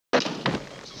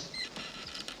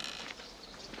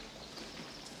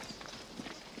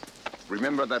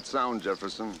Remember that sound,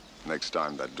 Jefferson? Next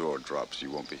time that door drops,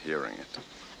 you won't be hearing it.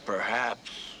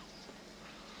 Perhaps.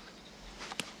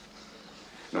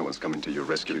 No one's coming to your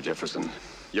rescue, Jefferson.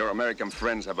 Your American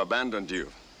friends have abandoned you,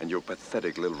 and your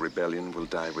pathetic little rebellion will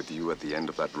die with you at the end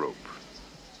of that rope.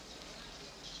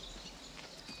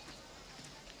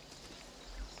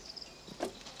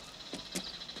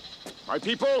 My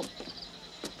people,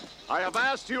 I have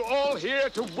asked you all here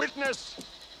to witness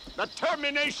the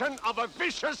termination of a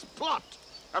vicious plot.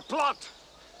 A plot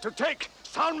to take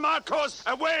San Marcos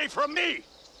away from me.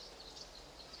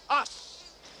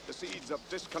 Us, the seeds of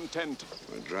discontent. I'm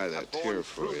gonna dry that tear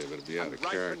for you, but it'll be out of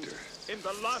character. In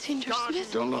the last Senior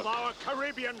Smith? Don't look. of our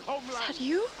Caribbean homeland. Is that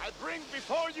you? I bring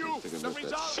before you Thinking the about that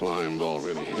results slime ball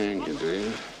really hang you, do you?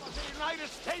 of the United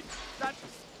States that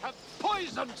have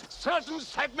poisoned certain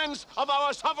segments of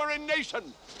our sovereign nation.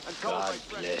 And so, God my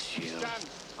friends, bless you. stand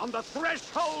on the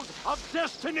threshold of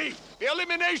destiny. The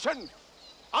elimination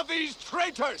of these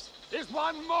traitors is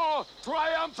one more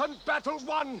triumphant battle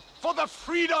won for the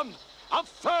freedom of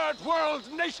third world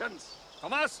nations.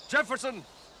 Tomás Jefferson,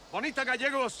 Bonita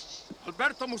Gallegos,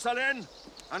 Alberto Musalén,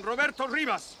 and Roberto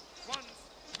Rivas. Once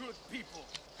good people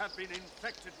have been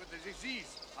infected with the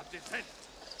disease of dissent.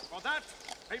 For that,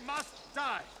 they must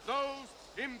die. Those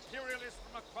imperialists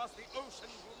from across the ocean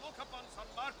who look upon San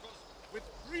Marcos with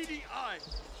greedy eyes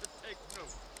should take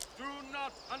note. Do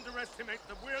not underestimate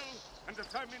the will and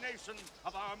determination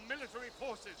of our military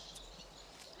forces.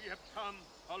 We have come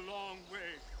a long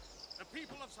way. The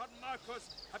people of San Marcos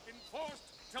have been forced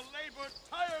to labor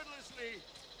tirelessly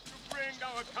to bring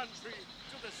our country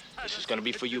to the status. This is gonna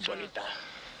be for you, Bonita.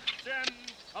 Gem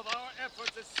of our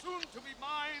efforts is soon to be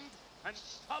mined and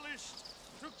polished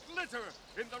to glitter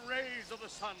in the rays of the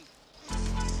sun.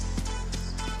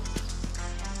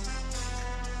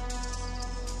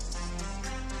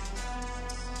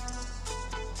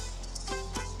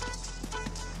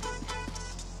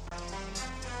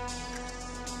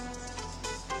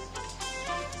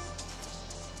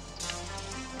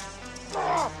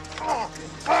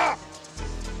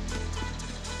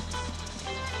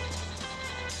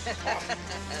 I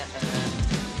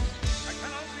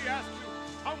can only ask you,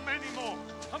 how many more?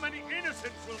 How many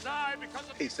innocents will die because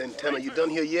of... Hey, Santana, you done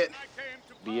here yet?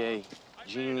 B.A.,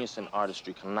 genius and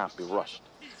artistry cannot be rushed.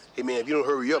 Hey, man, if you don't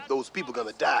hurry up, those people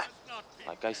gonna die.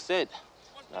 Like I said,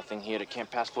 nothing here that can't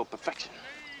pass for perfection.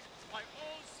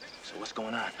 So what's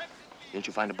going on? Didn't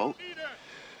you find a boat?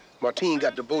 Martine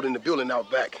got the boat in the building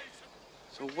out back.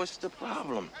 So what's the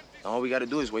problem? All we gotta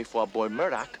do is wait for our boy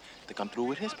Murdoch to come through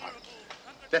with his part.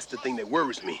 That's the thing that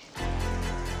worries me.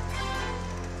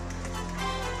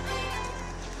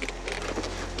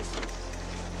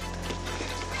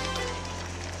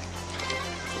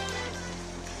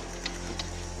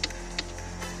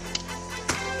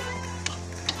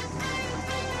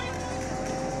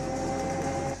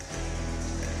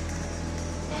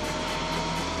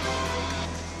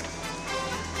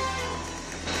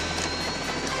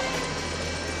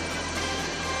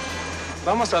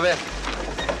 Vamos a ver.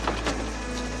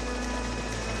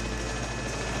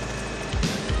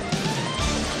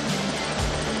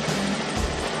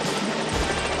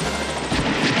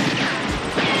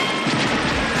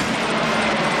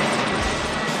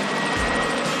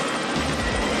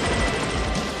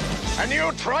 A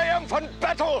new triumphant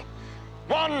battle,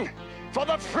 won for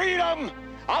the freedom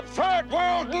of third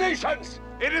world nations.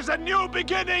 It is a new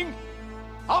beginning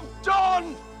of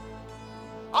dawn,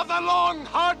 of the long,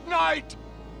 hard night,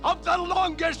 of the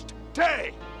longest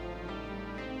day.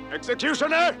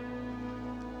 Executioner,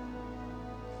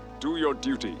 do your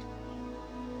duty.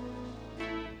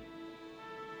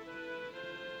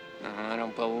 I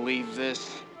don't believe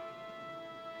this.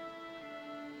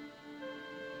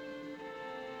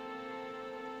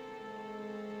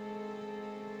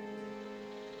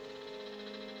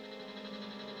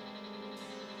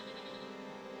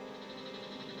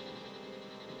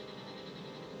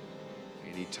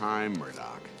 Any time,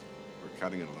 Murdoch. We're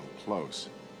cutting it a little close.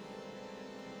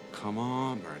 Come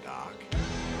on, Murdoch.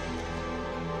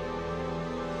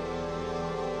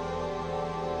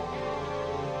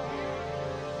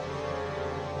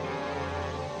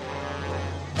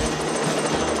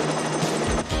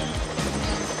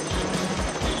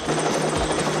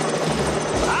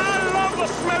 I love the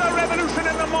smell of revolution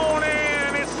in the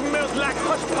morning. It smells like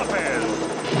hush puppies.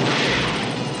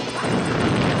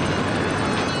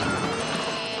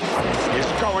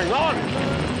 What's going on?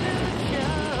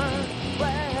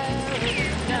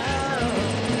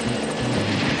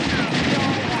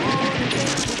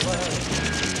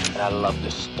 I love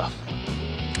this stuff.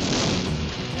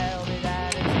 Tell me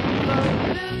that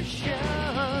it's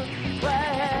revolution.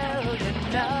 Well, you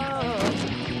know.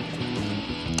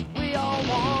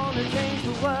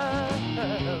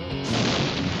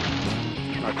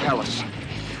 palace.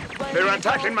 They're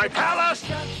attacking my palace!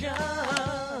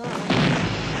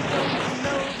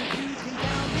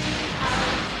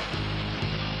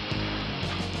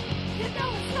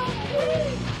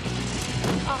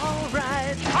 All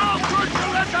right. How could you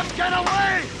let them get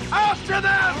away? After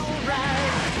them! All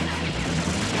right.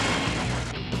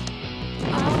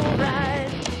 All right.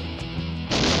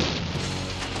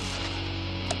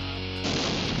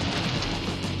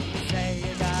 Say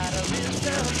you got a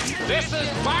wisdom. This is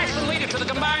Bison, leader to the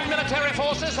combined military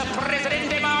forces of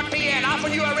Presidente Martin,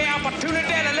 offering you a rare opportunity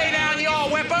to lay down your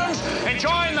weapons and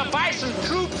join the Bison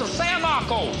troops of San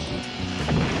Marcos.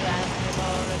 Asking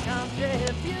for a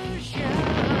contribution.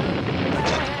 Well,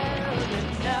 you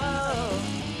know,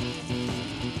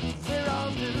 we're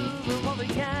all doing what we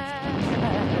can.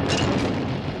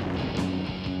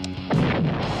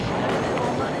 There's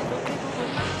more money for people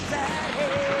with minds at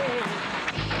head.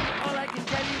 All I can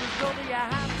tell you is go till you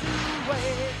have to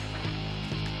wait.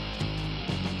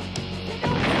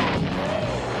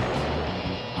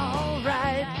 All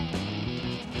right.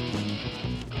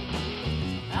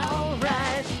 All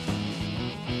right.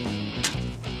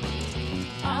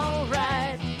 All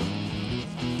right.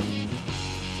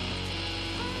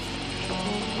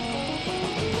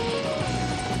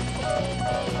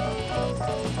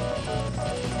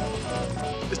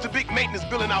 It's the big maintenance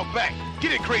building out back.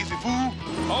 Get it, crazy fool.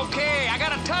 Okay, I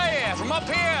gotta tell you, from up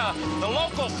here, the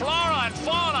local flora and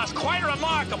fauna is quite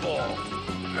remarkable.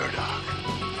 Murdoch.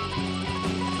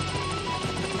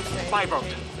 My boat.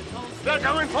 They're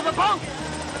going for the boat!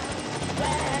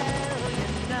 Well, you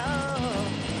know,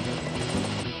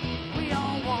 we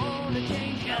all want to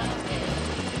change up.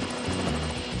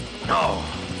 No.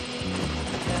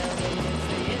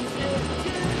 The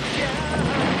institution.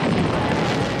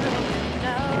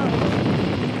 Well,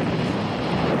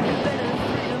 you better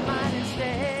free your mind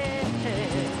instead.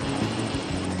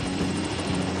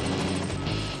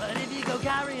 But if you go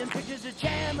carrying pictures of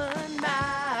Chairman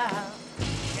Mao,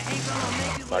 you ain't gonna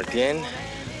make it. Martin,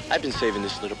 I've been saving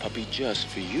this little puppy just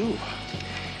for you.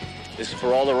 This is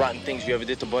for all the rotten things you ever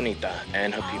did to Bonita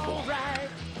and her people. All right.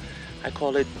 I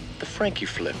call it the Frankie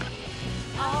flip.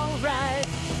 All right.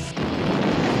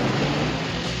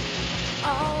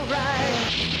 All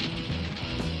right.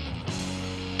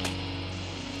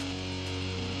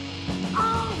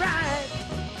 All right.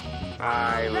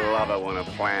 I love it when a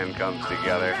plan comes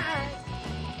together.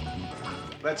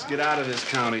 Let's get out of this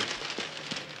county.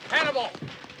 Hannibal!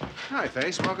 Hi,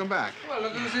 Face. Welcome back. Well,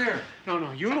 look who's here.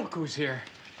 No, you look who's here.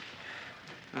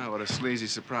 Oh, what a sleazy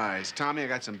surprise. Tommy, I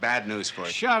got some bad news for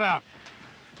you. Shut up.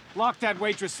 Lock that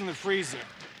waitress in the freezer.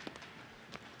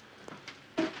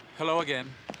 Hello again.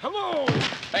 Hello!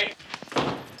 Hey!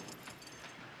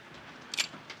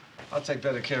 I'll take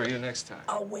better care of you next time.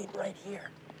 I'll wait right here.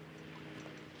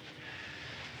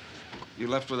 You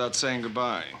left without saying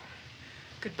goodbye.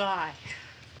 Goodbye.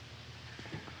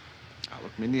 Now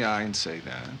look me in the eye and say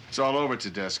that. It's all over,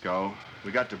 Tedesco.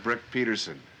 We got to Brick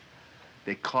Peterson.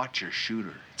 They caught your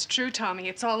shooter. It's true, Tommy.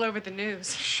 It's all over the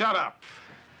news. Shut up.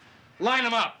 Line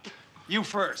them up. You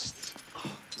first.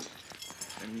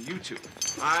 And you two.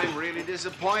 I'm really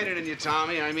disappointed in you,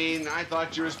 Tommy. I mean, I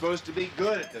thought you were supposed to be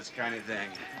good at this kind of thing.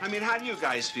 I mean, how do you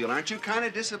guys feel? Aren't you kind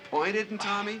of disappointed in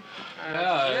Tommy?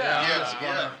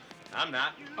 Yeah. I'm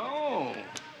not. Oh.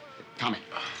 Tommy.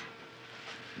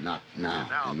 Not now,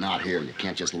 and not here. You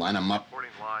can't just line them up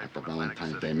at the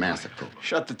Valentine's Day massacre.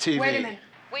 Shut the TV. Wait a minute.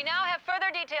 We now have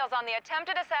further details on the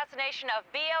attempted assassination of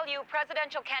BLU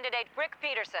presidential candidate Brick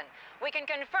Peterson. We can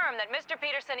confirm that Mr.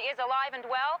 Peterson is alive and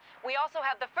well. We also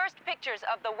have the first pictures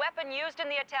of the weapon used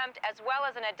in the attempt, as well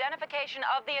as an identification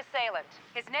of the assailant.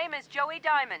 His name is Joey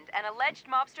Diamond, an alleged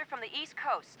mobster from the East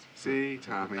Coast. See,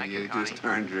 Tommy, you just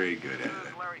aren't very good at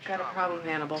it. Got a problem,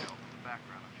 Hannibal.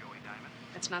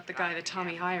 It's not the guy that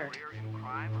Tommy hired.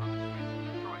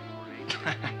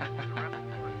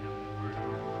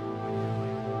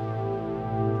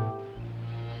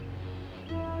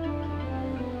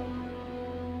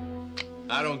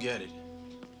 I don't get it.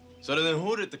 So then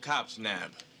who did the cops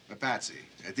nab? But Patsy,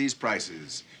 at these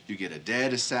prices, you get a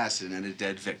dead assassin and a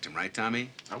dead victim, right, Tommy?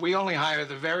 We only hire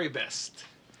the very best.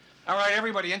 All right,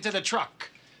 everybody, into the truck.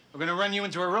 We're gonna run you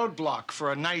into a roadblock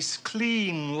for a nice,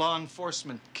 clean law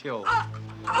enforcement kill.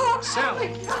 Sally!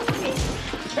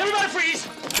 Everybody freeze!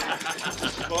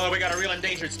 Boy, we got a real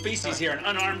endangered species here, an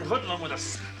unarmed hoodlum with a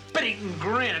spitting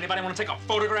grin. Anybody want to take a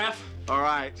photograph? All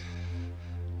right.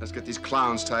 Let's get these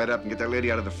clowns tied up and get that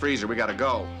lady out of the freezer. We gotta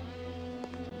go.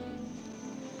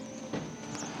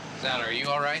 Sal, are you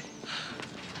all right?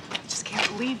 I just can't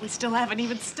believe we still haven't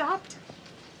even stopped.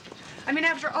 I mean,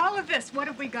 after all of this, what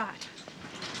have we got?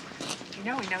 You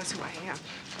know he knows who I am.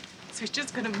 So he's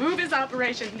just gonna move his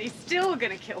operation and he's still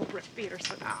gonna kill Rick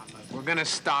Peterson. Ah, look, we're gonna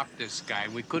stop this guy.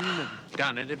 We couldn't have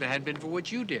done it if it had been for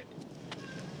what you did.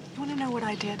 You wanna know what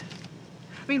I did?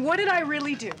 I mean, what did I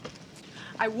really do?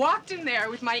 I walked in there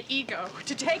with my ego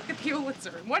to take the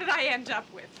Pulitzer, and what did I end up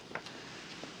with?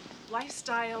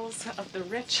 Lifestyles of the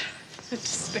rich and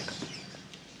despicable.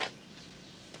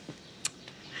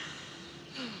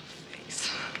 Face.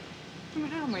 I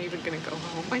mean, how am I even gonna go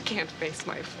home? I can't face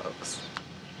my folks.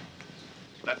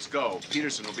 Let's go.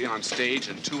 Peterson will be on stage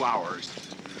in 2 hours.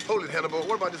 Hold it, Hannibal.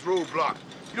 What about this roadblock?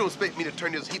 You don't expect me to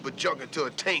turn this heap of junk into a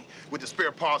tank with the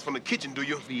spare parts from the kitchen, do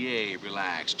you? VA,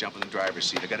 relax. Jump in the driver's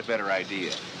seat. I got a better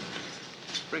idea.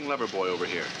 Bring Loverboy over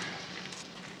here.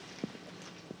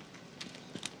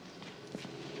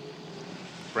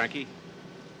 Frankie,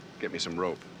 get me some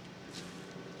rope.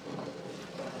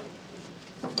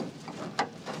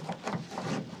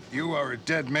 You are a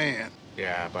dead man.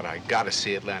 Yeah, but I gotta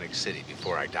see Atlantic City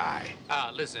before I die.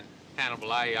 Listen,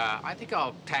 Hannibal, I think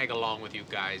I'll tag along with you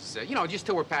guys. You know, just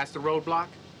till we're past the roadblock.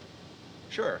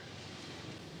 Sure.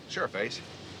 Sure, Face.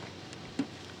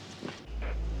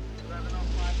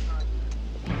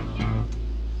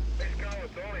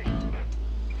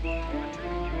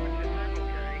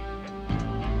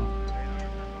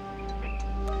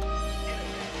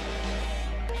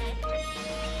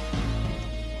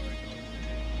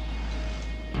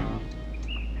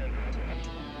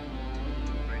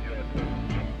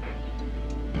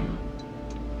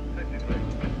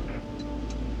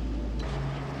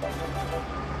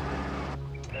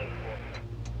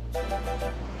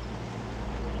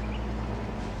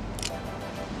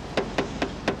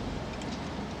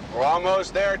 We're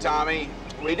almost there, Tommy.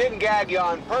 We didn't gag you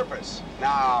on purpose.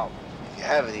 Now, if you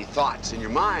have any thoughts in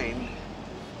your mind,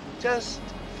 just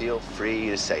feel free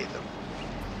to say them.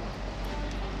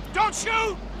 Don't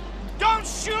shoot! Don't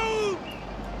shoot!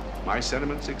 My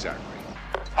sentiments exactly.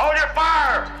 Hold your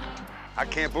fire! I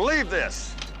can't believe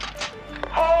this.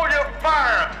 Hold your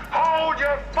fire! Hold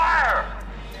your fire!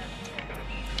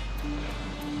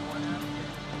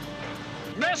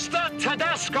 Mr.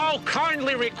 Tedesco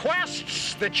kindly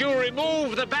requests that you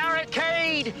remove the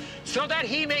barricade so that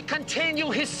he may continue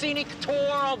his scenic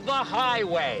tour of the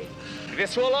highway.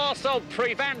 This will also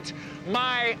prevent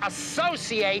my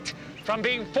associate from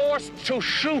being forced to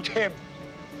shoot him.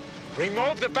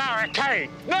 Remove the barricade,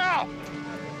 now!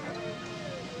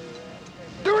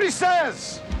 Do what he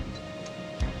says!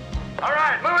 All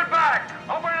right, move it back.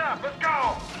 Open it up. Let's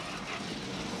go.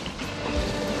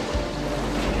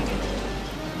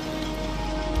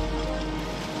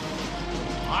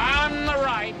 On the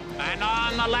right and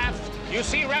on the left, you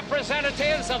see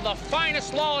representatives of the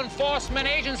finest law enforcement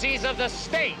agencies of the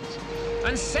state.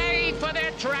 And save for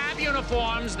their drab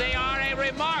uniforms, they are a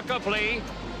remarkably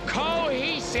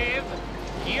cohesive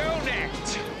unit.